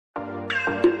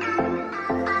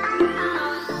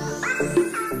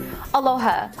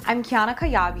Aloha, I'm Kiana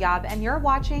Kayabyab and you're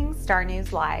watching Star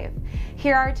News Live.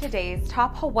 Here are today's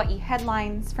top Hawaii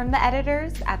headlines from the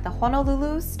editors at the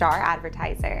Honolulu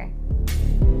Star-Advertiser.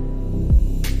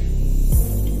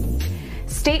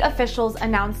 State officials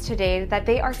announced today that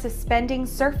they are suspending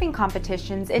surfing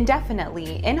competitions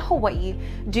indefinitely in Hawaii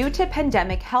due to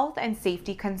pandemic health and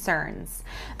safety concerns.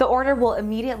 The order will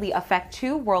immediately affect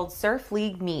two World Surf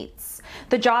League meets.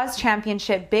 The Jaws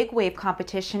Championship Big Wave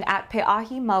competition at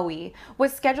Pe'ahi, Maui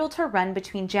was scheduled to run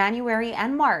between January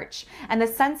and March, and the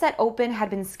Sunset Open had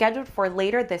been scheduled for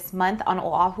later this month on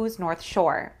Oahu's North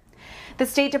Shore. The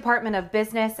State Department of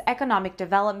Business, Economic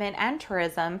Development, and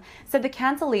Tourism said the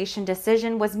cancellation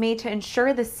decision was made to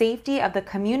ensure the safety of the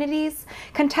communities,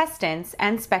 contestants,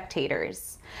 and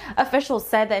spectators. Officials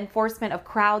said the enforcement of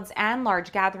crowds and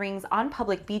large gatherings on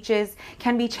public beaches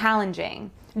can be challenging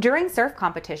during surf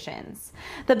competitions.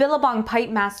 The Billabong Pipe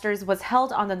Masters was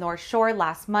held on the North Shore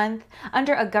last month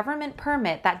under a government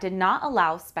permit that did not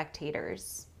allow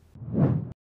spectators.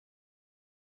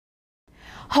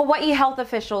 Hawaii health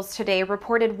officials today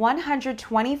reported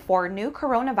 124 new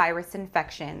coronavirus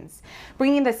infections,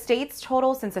 bringing the state's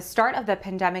total since the start of the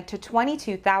pandemic to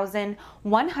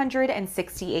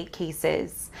 22,168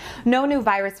 cases. No new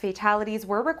virus fatalities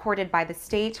were recorded by the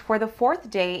state for the fourth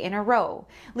day in a row,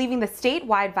 leaving the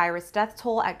statewide virus death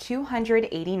toll at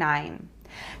 289.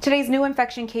 Today's new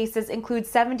infection cases include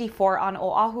 74 on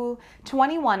Oahu,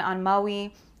 21 on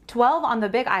Maui, 12 on the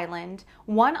Big Island,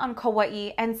 1 on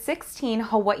Kauai, and 16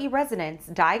 Hawaii residents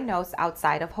diagnosed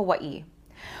outside of Hawaii.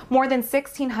 More than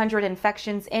 1,600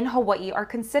 infections in Hawaii are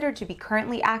considered to be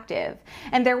currently active,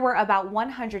 and there were about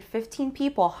 115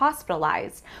 people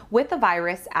hospitalized with the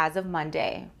virus as of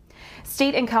Monday.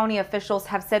 State and county officials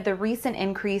have said the recent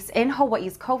increase in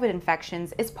Hawaii's COVID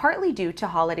infections is partly due to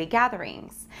holiday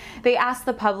gatherings. They asked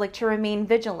the public to remain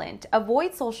vigilant,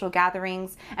 avoid social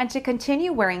gatherings, and to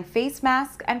continue wearing face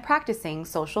masks and practicing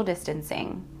social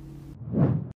distancing.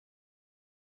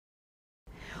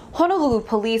 Honolulu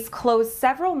police closed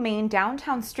several main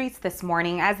downtown streets this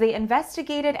morning as they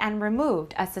investigated and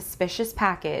removed a suspicious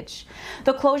package.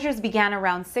 The closures began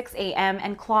around 6 a.m.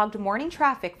 and clogged morning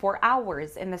traffic for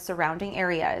hours in the surrounding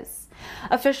areas.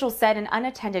 Officials said an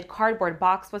unattended cardboard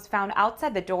box was found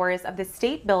outside the doors of the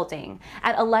state building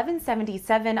at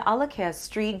 1177 Alakea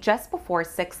Street just before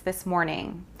 6 this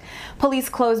morning. Police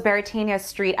closed Beretania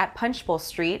Street at Punchbowl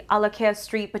Street, Alakea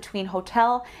Street between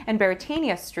Hotel and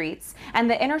Beretania Streets, and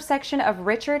the intersection of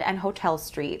Richard and Hotel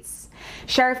Streets.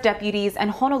 Sheriff deputies and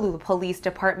Honolulu Police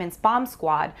Department's bomb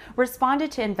squad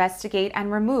responded to investigate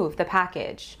and remove the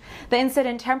package. The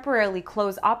incident temporarily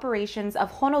closed operations of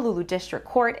Honolulu District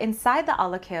Court inside the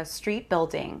Alakea Street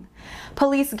building.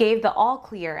 Police gave the all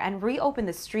clear and reopened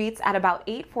the streets at about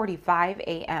 8:45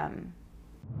 a.m.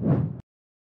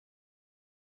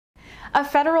 A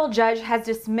federal judge has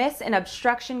dismissed an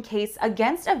obstruction case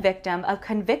against a victim of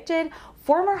convicted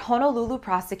former Honolulu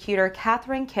prosecutor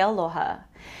Catherine Kealoha.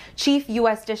 Chief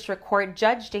U.S. District Court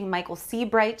Judge J. Michael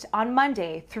Seabright on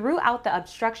Monday threw out the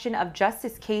obstruction of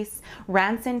justice case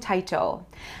Ranson Taito.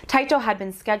 Taito had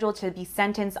been scheduled to be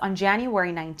sentenced on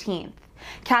January 19th.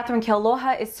 Catherine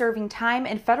Kealoha is serving time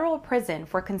in federal prison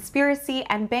for conspiracy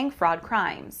and bank fraud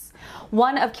crimes.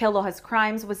 One of Kealoha's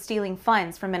crimes was stealing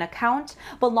funds from an account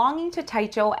belonging to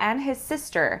Taito and his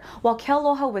sister while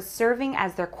Kealoha was serving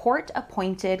as their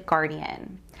court-appointed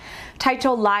guardian.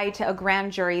 Taito lied to a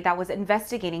grand jury that was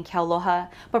investigating Kealoha,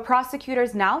 but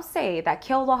prosecutors now say that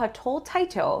Kealoha told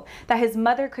Taito that his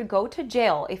mother could go to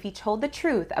jail if he told the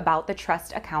truth about the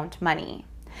trust account money.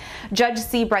 Judge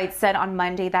Seabright said on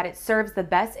Monday that it serves the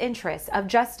best interests of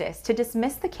justice to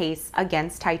dismiss the case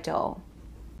against Taito.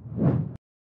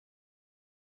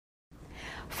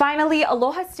 Finally,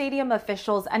 Aloha Stadium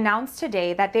officials announced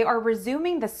today that they are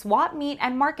resuming the swap meet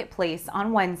and marketplace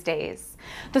on Wednesdays.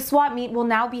 The swap meet will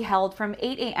now be held from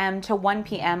 8 a.m. to 1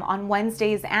 p.m. on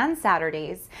Wednesdays and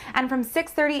Saturdays, and from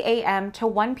 6:30 a.m. to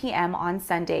 1 p.m. on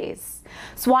Sundays.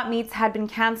 Swap meets had been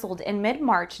canceled in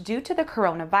mid-March due to the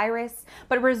coronavirus,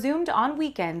 but resumed on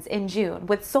weekends in June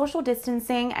with social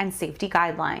distancing and safety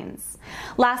guidelines.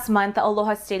 Last month, the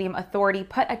Aloha Stadium Authority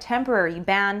put a temporary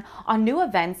ban on new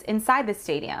events inside the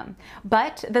stadium,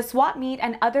 but the swap meet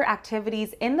and other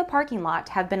activities in the parking lot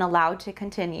have been allowed to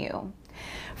continue.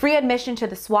 Free admission to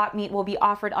the swap meet will be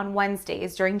offered on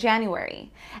Wednesdays during January.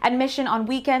 Admission on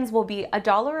weekends will be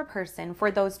 $1 a person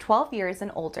for those 12 years and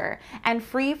older, and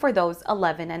free for those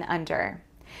 11 and under.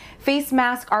 Face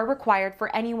masks are required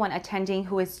for anyone attending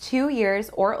who is 2 years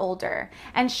or older,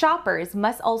 and shoppers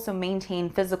must also maintain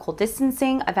physical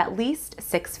distancing of at least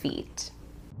 6 feet.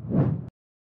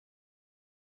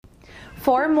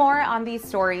 For more on these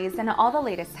stories and all the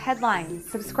latest headlines,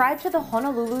 subscribe to the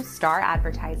Honolulu Star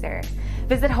Advertiser.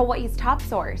 Visit Hawaii's top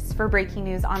source for breaking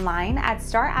news online at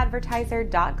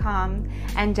staradvertiser.com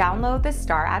and download the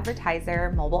Star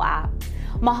Advertiser mobile app.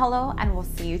 Mahalo, and we'll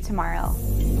see you tomorrow.